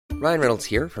Ryan Reynolds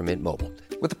here from Mint Mobile.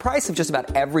 With the price of just about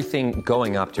everything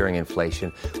going up during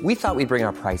inflation, we thought we'd bring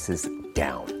our prices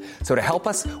down. So to help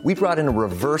us, we brought in a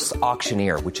reverse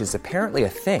auctioneer, which is apparently a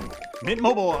thing. Mint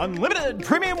Mobile Unlimited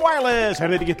Premium Wireless. How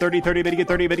to get 30, 30, bit to get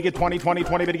 30, bit to get 20, 20,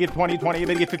 20, bit to get 20, 20,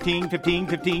 bit to get 15, 15,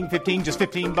 15, 15, just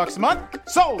 $15 a month?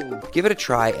 Sold! Give it a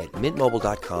try at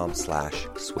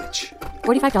mintmobile.com/switch.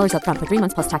 $45 up front for 3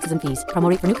 months plus taxes and fees. Promo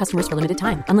rate for new customers for limited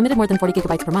time. Unlimited more than 40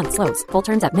 gigabytes per month. Slows full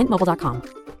terms at mintmobile.com.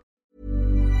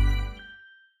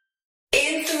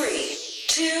 In 3,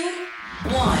 2,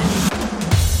 1.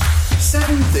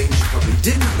 7 things you probably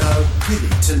didn't know you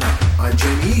need to know. I'm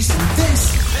Jamie East, and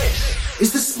this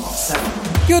is the Smart 7.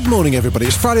 Good morning, everybody.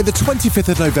 It's Friday the 25th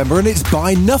of November, and it's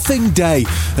Buy Nothing Day.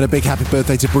 And a big happy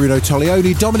birthday to Bruno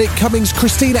Toglioni, Dominic Cummings,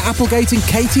 Christina Applegate and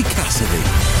Katie Cassidy.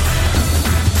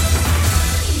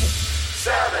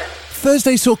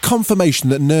 Thursday saw confirmation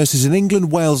that nurses in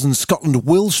England, Wales and Scotland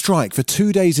will strike for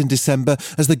 2 days in December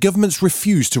as the governments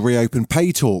refuse to reopen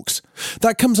pay talks.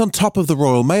 That comes on top of the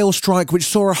Royal Mail strike, which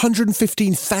saw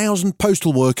 115,000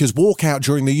 postal workers walk out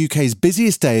during the UK's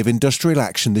busiest day of industrial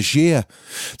action this year.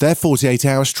 Their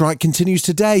 48-hour strike continues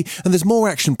today, and there's more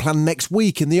action planned next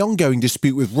week in the ongoing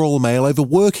dispute with Royal Mail over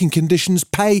working conditions,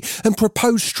 pay and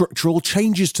proposed structural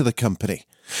changes to the company.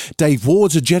 Dave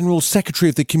Ward's a General Secretary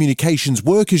of the Communications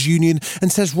Workers Union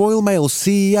and says Royal Mail's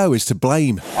CEO is to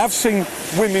blame. I've seen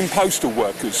women postal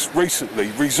workers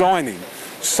recently resigning,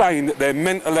 saying that their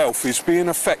mental health is being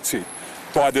affected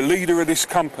by the leader of this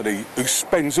company who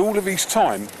spends all of his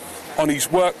time on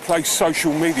his workplace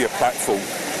social media platform,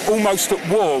 almost at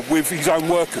war with his own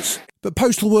workers. But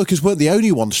postal workers weren't the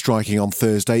only ones striking on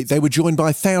Thursday. They were joined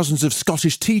by thousands of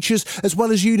Scottish teachers as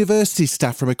well as university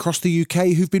staff from across the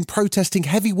UK who've been protesting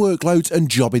heavy workloads and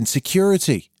job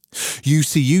insecurity.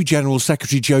 UCU General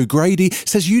Secretary Joe Grady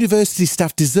says university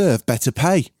staff deserve better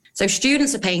pay. So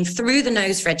students are paying through the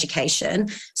nose for education.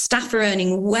 Staff are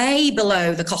earning way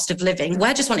below the cost of living.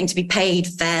 We're just wanting to be paid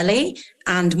fairly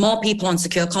and more people on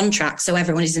secure contracts so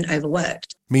everyone isn't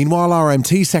overworked. Meanwhile,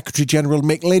 RMT Secretary-General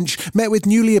Mick Lynch met with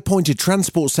newly appointed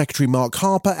Transport Secretary Mark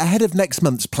Harper ahead of next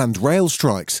month's planned rail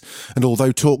strikes. And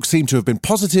although talks seem to have been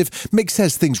positive, Mick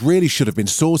says things really should have been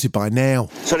sorted by now.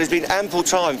 So there's been ample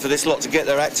time for this lot to get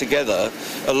their act together,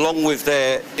 along with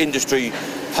their industry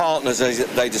partners, as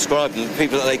they describe them,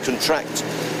 people that they contract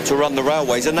to run the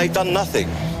railways, and they've done nothing.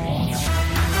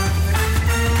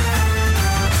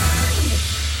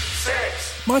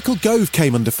 Michael Gove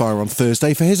came under fire on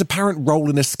Thursday for his apparent role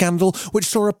in a scandal which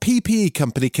saw a PPE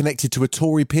company connected to a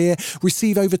Tory peer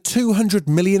receive over £200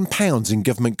 million in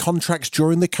government contracts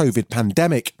during the COVID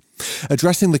pandemic.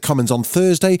 Addressing the Commons on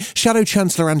Thursday, Shadow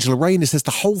Chancellor Angela Rayner says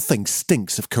the whole thing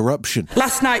stinks of corruption.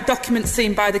 Last night, documents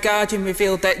seen by The Guardian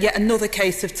revealed that yet another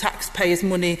case of taxpayers'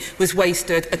 money was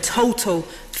wasted, a total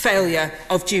failure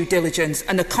of due diligence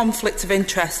and a conflict of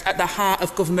interest at the heart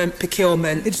of government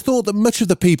procurement. It's thought that much of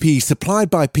the PPE supplied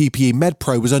by PPE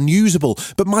MedPro was unusable,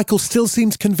 but Michael still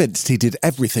seems convinced he did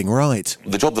everything right.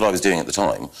 The job that I was doing at the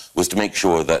time was to make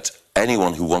sure that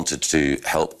anyone who wanted to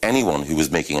help anyone who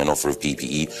was making an offer of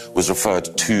PPE was referred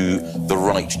to the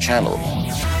right channel.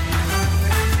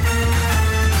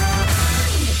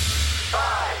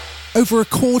 Over a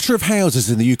quarter of houses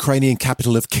in the Ukrainian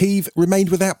capital of Kyiv remained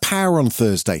without power on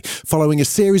Thursday, following a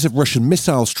series of Russian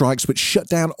missile strikes which shut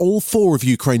down all 4 of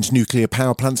Ukraine's nuclear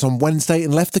power plants on Wednesday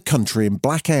and left the country in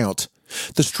blackout.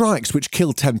 The strikes, which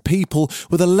killed 10 people,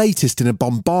 were the latest in a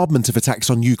bombardment of attacks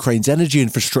on Ukraine's energy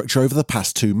infrastructure over the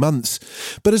past 2 months.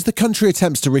 But as the country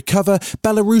attempts to recover,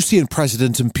 Belarusian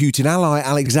President and Putin ally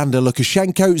Alexander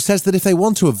Lukashenko says that if they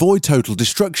want to avoid total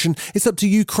destruction, it's up to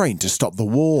Ukraine to stop the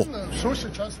war.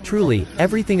 Truly,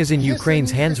 everything is in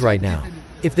Ukraine's hands right now.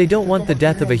 If they don't want the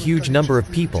death of a huge number of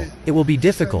people, it will be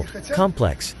difficult,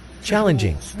 complex,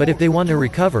 challenging, but if they want to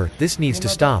recover, this needs to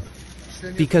stop.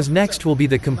 Because next will be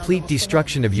the complete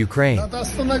destruction of Ukraine.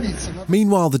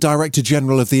 Meanwhile, the Director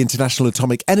General of the International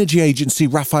Atomic Energy Agency,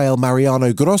 Rafael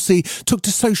Mariano Grossi, took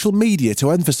to social media to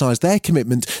emphasise their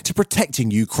commitment to protecting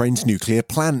Ukraine's nuclear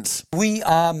plants. We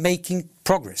are making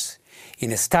progress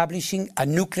in establishing a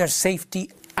nuclear safety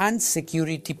and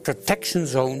security protection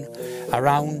zone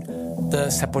around the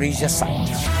Zaporizhzhia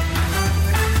site.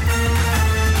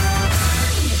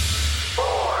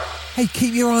 Hey,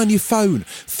 keep your eye on your phone.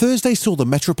 Thursday saw the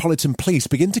Metropolitan Police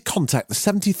begin to contact the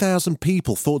 70,000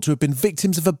 people thought to have been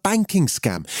victims of a banking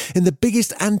scam in the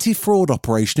biggest anti-fraud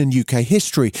operation in UK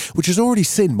history, which has already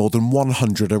seen more than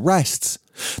 100 arrests.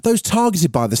 Those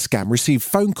targeted by the scam received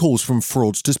phone calls from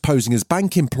fraudsters posing as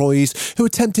bank employees who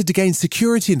attempted to gain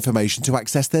security information to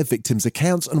access their victims'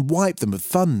 accounts and wipe them of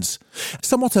funds.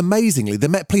 Somewhat amazingly, the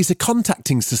Met Police are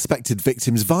contacting suspected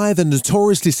victims via the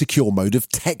notoriously secure mode of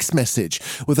text message,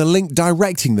 with a link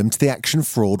directing them to the Action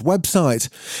Fraud website.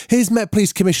 Here's Met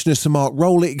Police Commissioner Sir Mark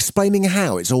Rowley explaining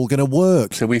how it's all going to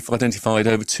work. So we've identified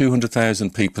over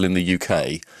 200,000 people in the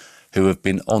UK who have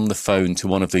been on the phone to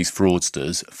one of these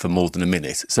fraudsters for more than a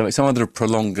minute. So it's either a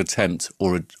prolonged attempt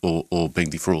or being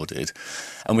defrauded.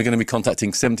 And we're going to be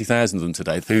contacting 70,000 of them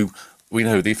today who we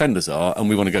know who the offenders are, and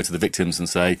we want to go to the victims and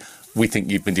say, we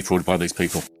think you've been defrauded by these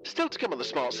people. Still to come on the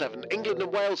Smart 7, England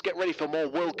and Wales get ready for more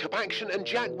World Cup action, and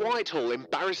Jack Whitehall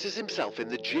embarrasses himself in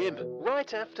the gym.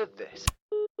 Right after this.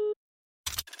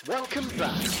 Welcome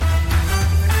back.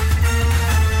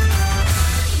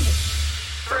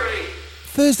 3.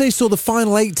 Thursday saw the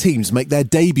final 8 teams make their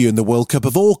debut in the World Cup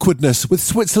of awkwardness, with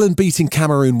Switzerland beating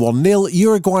Cameroon 1-0,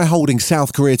 Uruguay holding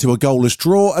South Korea to a goalless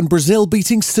draw, and Brazil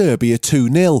beating Serbia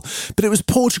 2-0. But it was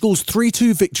Portugal's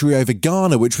 3-2 victory over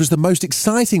Ghana which was the most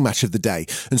exciting match of the day,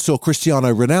 and saw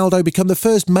Cristiano Ronaldo become the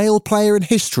first male player in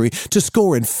history to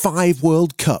score in 5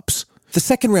 World Cups. The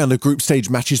second round of group stage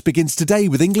matches begins today,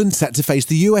 with England set to face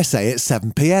the USA at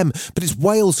 7 p.m, but it's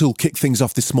Wales who'll kick things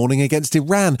off this morning against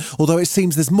Iran, although it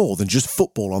seems there's more than just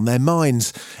football on their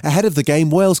minds. Ahead of the game,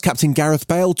 Wales captain Gareth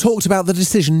Bale talked about the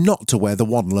decision not to wear the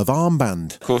One Love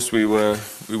armband. Of course we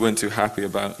weren't too happy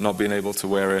about not being able to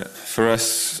wear it. For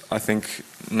us, I think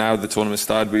now the tournament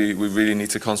started, we really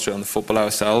need to concentrate on the football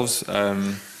ourselves.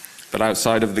 But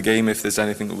outside of the game, if there's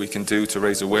anything that we can do to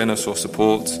raise awareness or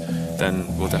support, then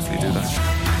we'll definitely do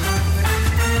that.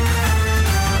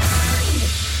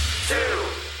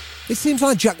 It seems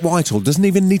like Jack Whitehall doesn't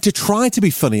even need to try to be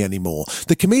funny anymore.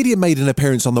 The comedian made an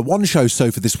appearance on the One Show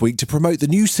sofa this week to promote the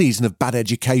new season of Bad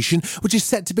Education, which is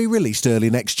set to be released early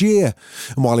next year.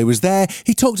 And while he was there,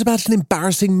 he talked about an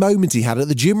embarrassing moment he had at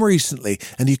the gym recently,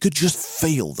 and you could just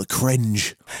feel the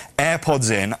cringe. AirPods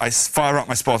in, I fire up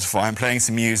my Spotify, I'm playing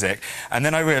some music, and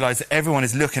then I realise that everyone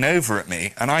is looking over at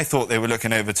me, and I thought they were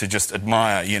looking over to just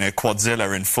admire,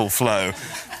 Quadzilla in full flow.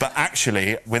 But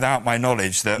actually, without my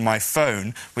knowledge, that my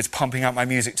phone was pumping out my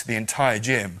music to the entire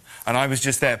gym, and I was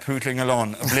just there pootling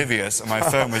along, oblivious, and my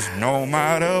phone was no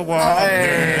matter what.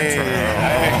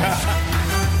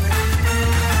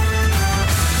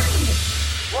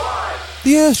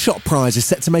 The Earthshot Prize is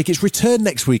set to make its return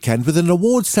next weekend with an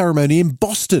awards ceremony in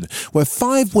Boston, where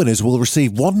 5 winners will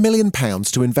receive £1 million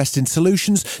to invest in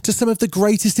solutions to some of the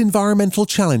greatest environmental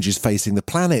challenges facing the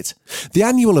planet. The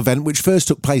annual event, which first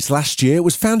took place last year,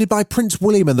 was founded by Prince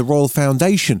William and the Royal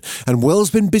Foundation, and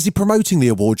Will's been busy promoting the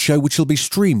award show, which will be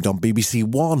streamed on BBC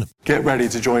One. Get ready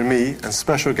to join me and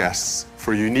special guests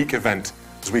for a unique event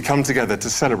as we come together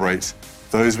to celebrate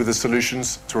those with the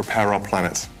solutions to repair our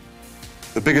planet.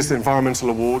 The biggest environmental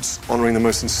awards honouring the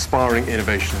most inspiring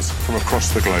innovations from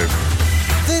across the globe.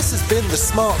 This has been the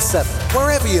Smart 7.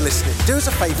 Wherever you're listening, do us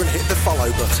a favour and hit the follow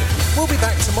button. We'll be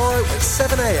back tomorrow at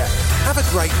 7 a.m. Have a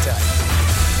great day.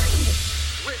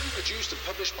 Written, produced and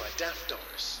published by Daft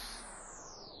Doris.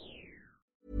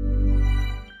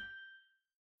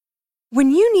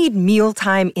 When you need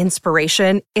mealtime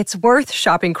inspiration, it's worth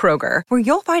shopping Kroger, where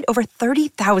you'll find over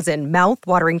 30,000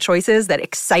 mouth-watering choices that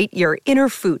excite your inner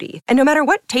foodie. And no matter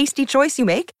what tasty choice you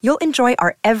make, you'll enjoy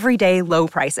our everyday low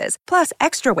prices, plus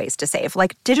extra ways to save,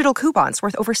 like digital coupons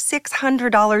worth over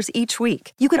 $600 each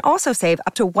week. You can also save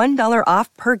up to $1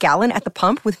 off per gallon at the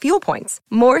pump with fuel points.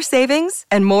 More savings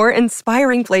and more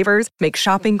inspiring flavors make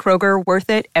shopping Kroger worth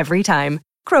it every time.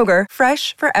 Kroger,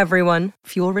 fresh for everyone.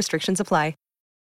 Fuel restrictions apply.